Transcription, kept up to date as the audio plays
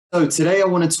So today I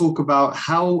want to talk about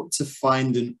how to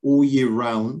find an all year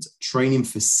round training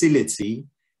facility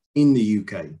in the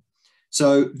UK.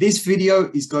 So this video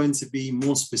is going to be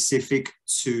more specific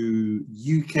to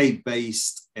UK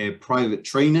based private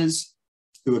trainers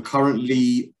who are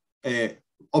currently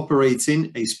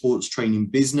operating a sports training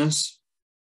business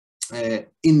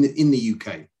in the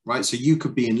UK, right? So you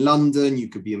could be in London, you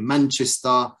could be in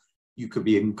Manchester, you could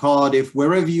be in Cardiff,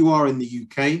 wherever you are in the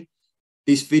UK.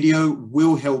 This video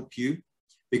will help you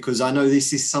because I know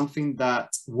this is something that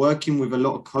working with a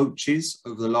lot of coaches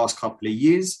over the last couple of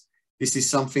years, this is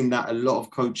something that a lot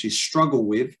of coaches struggle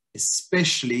with,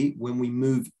 especially when we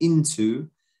move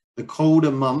into the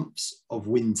colder months of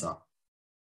winter.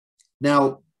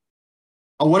 Now,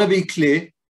 I want to be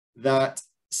clear that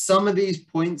some of these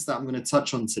points that I'm going to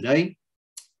touch on today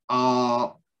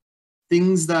are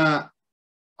things that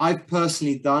I've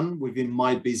personally done within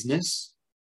my business.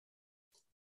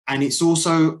 And it's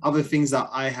also other things that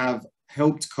I have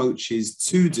helped coaches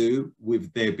to do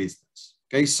with their business.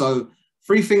 Okay, so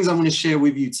 3 things I'm going to share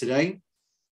with you today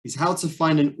is how to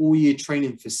find an all-year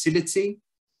training facility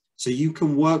so you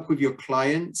can work with your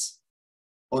clients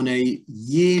on a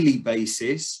yearly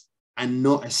basis and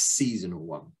not a seasonal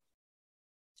one.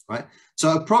 Right?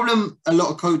 So a problem a lot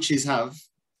of coaches have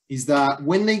is that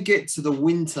when they get to the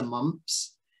winter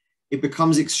months, it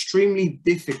becomes extremely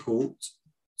difficult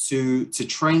to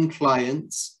train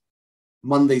clients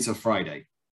Monday to Friday,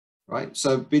 right?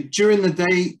 So but during the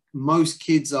day, most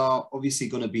kids are obviously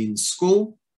going to be in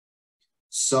school.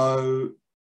 So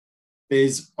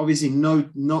there's obviously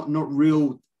not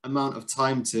real amount of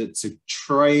time to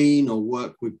train or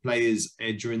work with players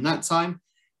during that time.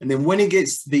 And then when it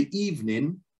gets to the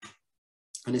evening,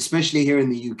 and especially here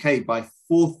in the UK, by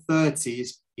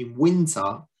 4:30 in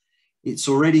winter, it's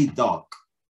already dark.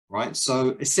 Right.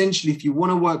 So essentially, if you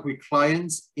want to work with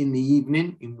clients in the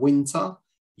evening in winter,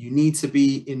 you need to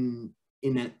be in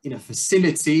a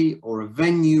facility or a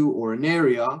venue or an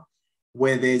area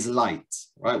where there's light,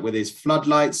 right? Where there's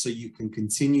floodlights so you can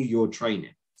continue your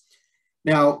training.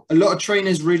 Now, a lot of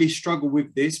trainers really struggle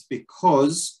with this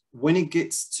because when it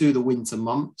gets to the winter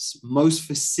months, most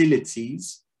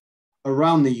facilities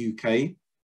around the UK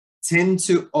tend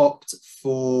to opt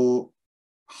for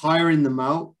hiring them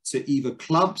out to either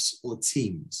clubs or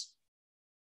teams.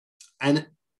 And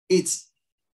it's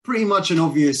pretty much an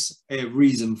obvious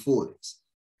reason for this.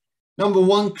 Number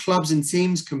one, clubs and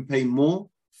teams can pay more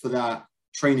for that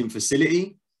training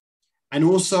facility. And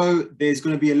also there's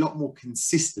going to be a lot more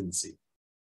consistency,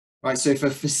 right? So if a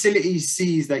facility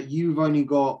sees that you've only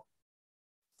got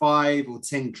 5 or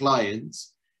 10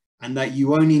 clients and that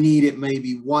you only need it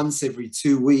maybe once every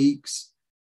 2 weeks,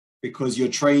 because you're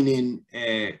training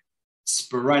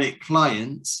sporadic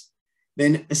clients,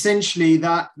 then essentially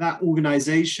that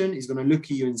organization is going to look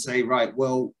at you and say, right,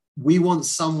 well, we want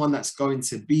someone that's going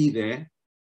to be there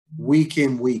week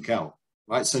in, week out,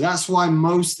 right? So that's why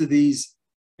most of these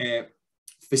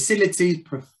facilities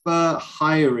prefer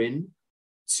hiring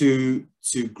to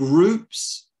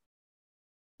groups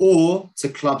or to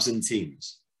clubs and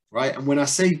teams. Right. And when I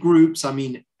say groups, I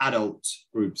mean adult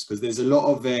groups, because there's a lot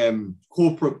of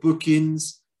corporate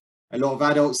bookings, a lot of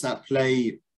adults that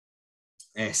play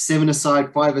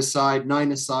 7-a-side, 5-a-side,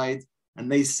 9-a-side,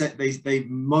 and they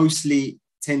mostly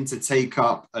tend to take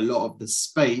up a lot of the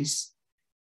space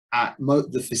at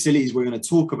the facilities we're going to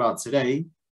talk about today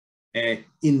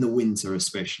in the winter,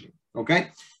 especially.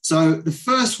 Okay. So the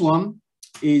first one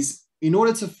is in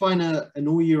order to find an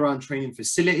all year round training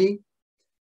facility.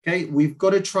 Okay, we've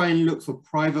got to try and look for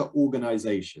private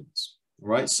organizations,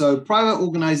 right? So private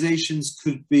organizations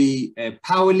could be a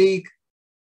power league,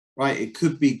 right? It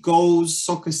could be goals,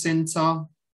 soccer center.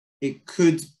 It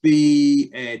could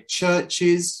be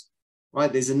churches,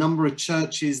 right? There's a number of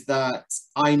churches that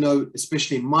I know,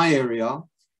 especially in my area,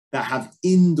 that have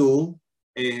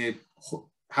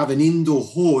an indoor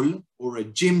hall or a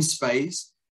gym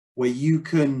space where you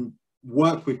can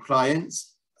work with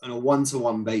clients on a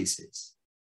one-to-one basis.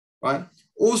 Right.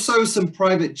 Also some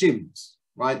private gyms,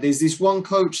 right? There's this one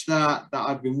coach that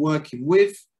I've been working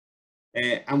with.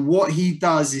 And what he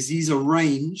does is he's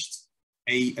arranged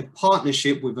a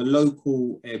partnership with a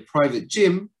local private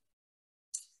gym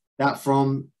that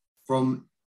from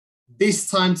this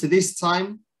time to this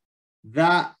time,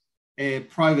 that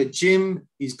private gym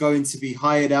is going to be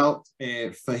hired out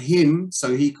for him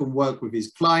so he can work with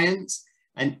his clients.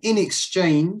 And in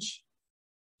exchange,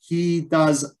 he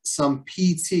does some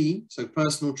PT, so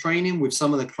personal training, with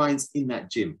some of the clients in that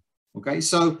gym. Okay,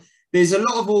 so there's a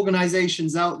lot of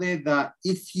organizations out there that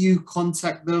if you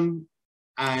contact them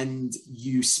and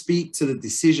you speak to the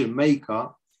decision maker,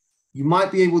 you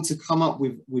might be able to come up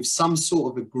with some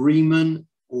sort of agreement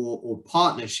or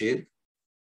partnership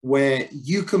where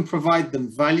you can provide them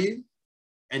value,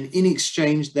 and in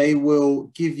exchange, they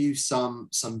will give you some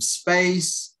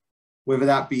space, whether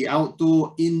that be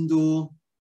outdoor, indoor,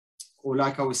 or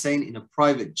like I was saying, in a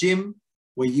private gym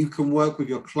where you can work with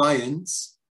your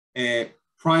clients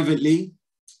privately,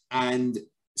 and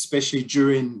especially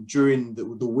during the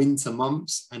winter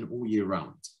months and all year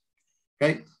round.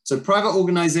 Okay, so private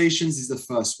organizations is the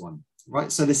first one,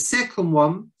 right? So the second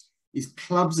one is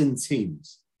clubs and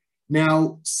teams.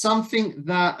 Now, something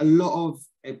that a lot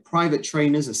of private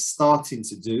trainers are starting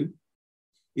to do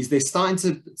is they're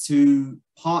starting to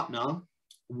partner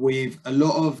with a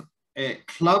lot of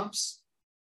clubs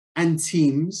and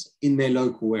teams in their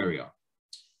local area.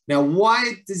 Now,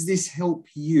 why does this help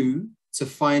you to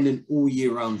find an all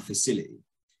year round facility?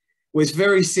 Well, it's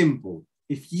very simple.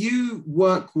 If you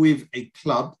work with a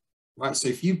club, right? So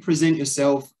if you present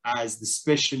yourself as the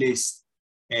specialist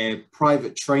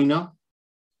private trainer,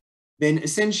 then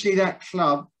essentially that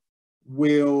club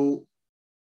will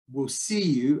see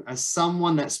you as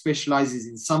someone that specializes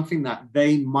in something that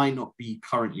they might not be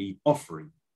currently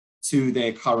offering to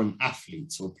their current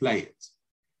athletes or players.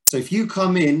 So if you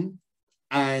come in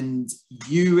and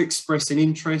you express an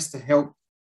interest to help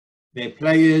their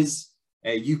players,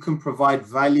 you can provide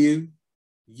value,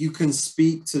 you can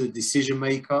speak to the decision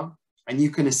maker, and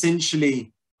you can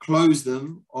essentially close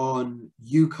them on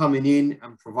you coming in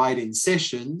and providing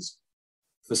sessions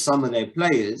for some of their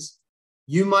players,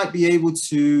 you might be able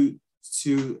to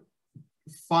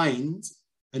find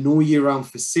an all year round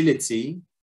facility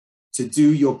to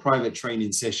do your private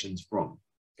training sessions from.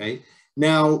 Okay.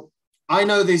 Now, I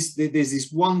know there's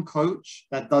this one coach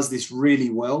that does this really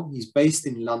well. He's based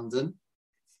in London.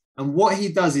 And what he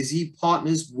does is he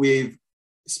partners with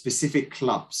specific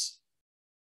clubs,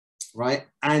 right?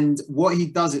 And what he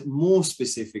does it more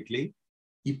specifically,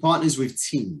 he partners with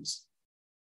teams.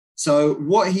 So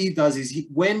what he does is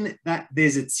when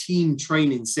there's a team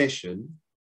training session,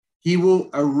 he will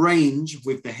arrange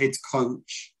with the head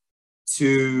coach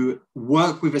to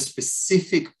work with a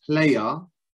specific player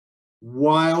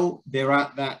while they're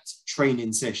at that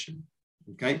training session.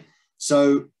 Okay.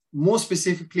 So more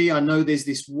specifically, I know there's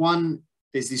this one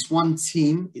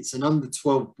team. It's an under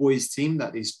 12 boys team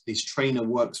that this trainer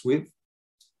works with.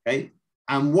 Okay.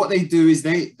 And what they do is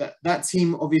that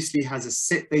team obviously has a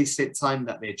set time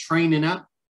that they're training at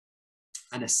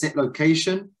and a set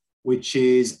location, which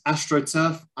is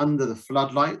AstroTurf under the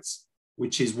floodlights,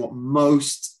 which is what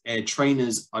most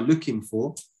trainers are looking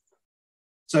for.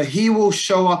 So he will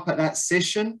show up at that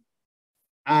session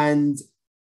and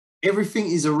everything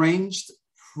is arranged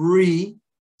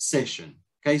pre-session.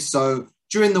 Okay, so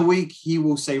during the week, he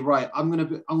will say, right, I'm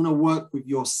gonna work with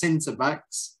your center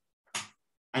backs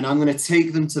and I'm gonna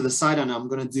take them to the side and I'm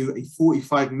gonna do a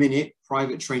 45-minute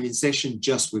private training session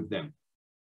just with them,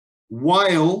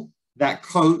 while that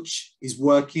coach is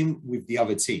working with the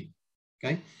other team.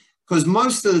 Okay. Because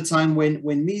most of the time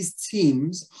when these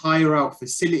teams hire out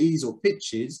facilities or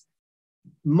pitches,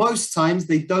 most times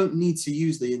they don't need to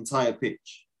use the entire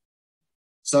pitch.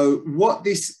 So what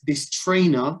this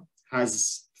trainer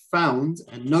has found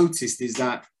and noticed is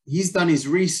that he's done his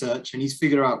research and he's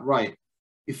figured out, right,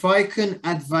 if I can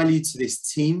add value to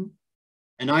this team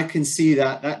and I can see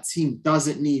that that team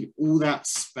doesn't need all that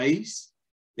space,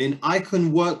 then I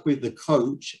can work with the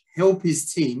coach, help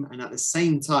his team, and at the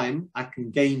same time, I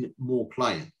can gain more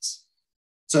clients.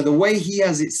 So the way he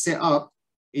has it set up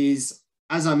is,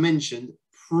 as I mentioned,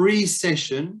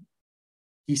 pre-session,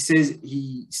 he says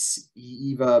he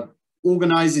either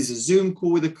organizes a Zoom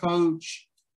call with a coach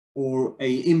or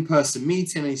a in-person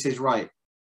meeting, and he says, right,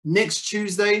 next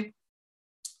Tuesday,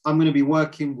 I'm going to be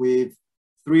working with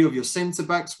 3 of your center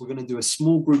backs. We're going to do a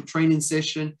small group training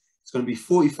session. It's going to be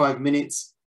 45 minutes.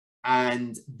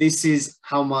 And this is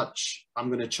how much I'm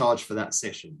going to charge for that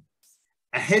session.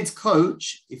 A head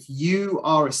coach, if you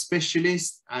are a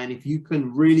specialist and if you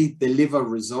can really deliver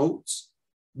results,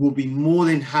 will be more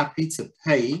than happy to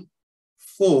pay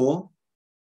for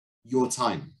your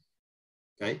time.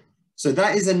 Okay. So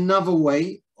that is another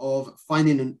way of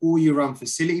finding an all year round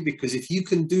facility, because if you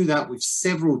can do that with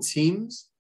several teams,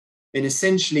 then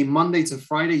essentially Monday to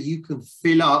Friday, you can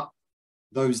fill up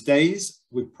those days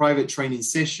with private training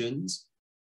sessions.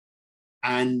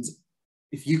 And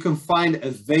if you can find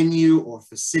a venue or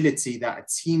facility that a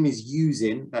team is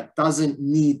using that doesn't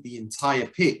need the entire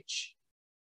pitch,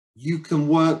 you can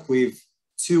work with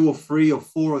 2 or 3 or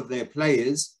 4 of their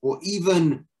players, or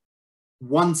even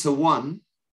one-to-one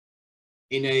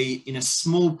in a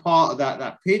small part of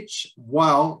that pitch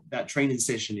while that training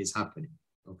session is happening.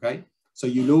 Okay. So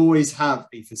you'll always have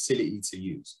a facility to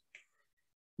use.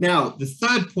 Now, the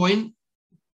third point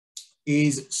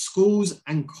is schools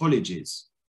and colleges.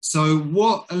 So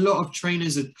what a lot of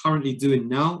trainers are currently doing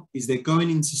now is they're going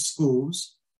into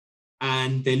schools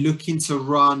and they're looking to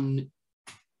run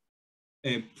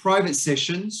private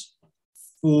sessions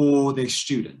for their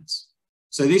students.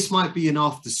 So this might be an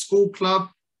after-school club,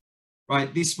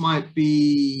 right? This might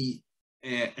be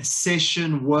a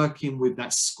session working with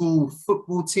that school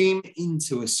football team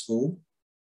into a school,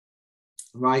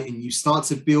 right? And you start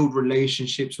to build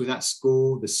relationships with that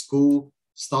school. The school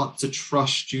start to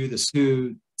trust you, the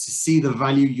school to see the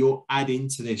value you're adding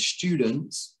to their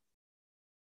students.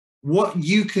 What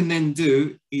you can then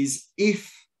do is,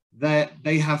 if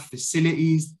they have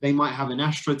facilities, they might have an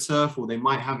AstroTurf or they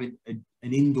might have an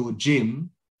indoor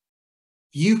gym,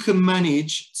 you can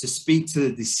manage to speak to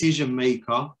the decision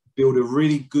maker, build a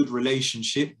really good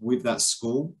relationship with that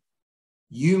school.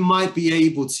 You might be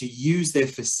able to use their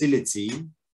facility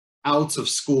out of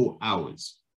school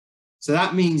hours. So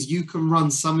that means you can run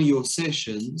some of your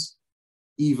sessions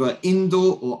either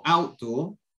indoor or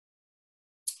outdoor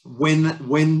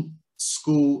when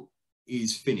school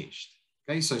is finished.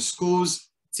 Okay, so schools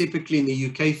typically in the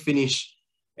UK finish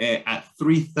at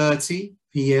 3:30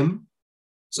 p.m.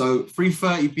 So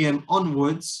 3:30 p.m.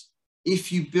 onwards,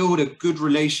 if you build a good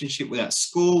relationship with that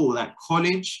school or that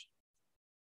college,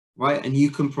 right, and you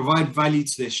can provide value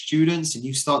to their students and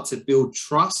you start to build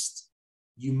trust,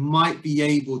 you might be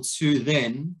able to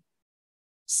then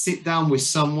sit down with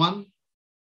someone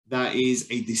that is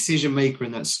a decision maker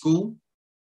in that school,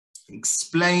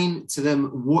 explain to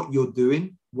them what you're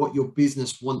doing, what your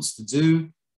business wants to do,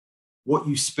 what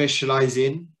you specialize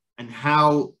in, and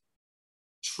how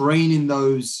training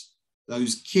those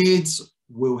kids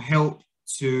will help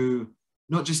to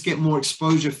not just get more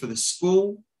exposure for the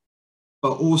school,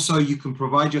 but also you can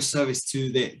provide your service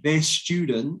to their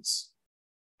students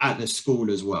at the school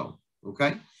as well,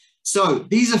 okay? So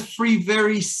these are three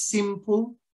very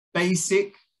simple,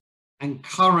 basic, and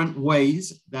current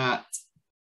ways that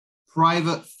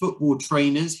private football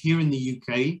trainers here in the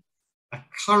UK are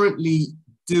currently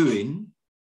doing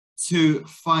to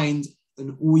find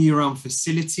an all-year-round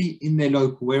facility in their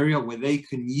local area where they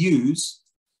can use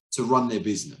to run their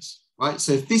business, right?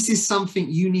 So if this is something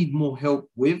you need more help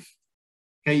with,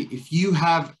 okay, if you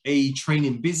have a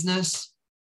training business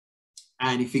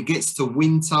and if it gets to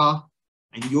winter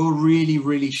and you're really,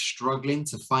 really struggling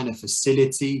to find a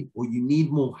facility, or you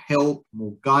need more help,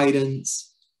 more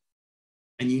guidance,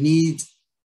 and you need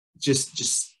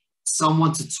just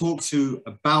someone to talk to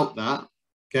about that,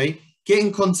 okay, get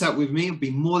in contact with me. I'll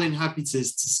be more than happy to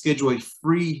schedule a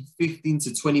free 15 to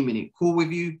 20-minute call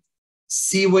with you,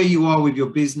 see where you are with your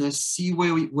business, see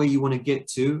where you want to get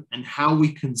to, and how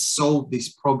we can solve this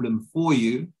problem for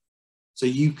you so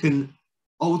you can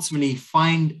ultimately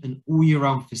find an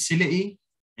all-year-round facility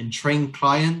and train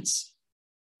clients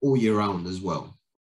all year round as well.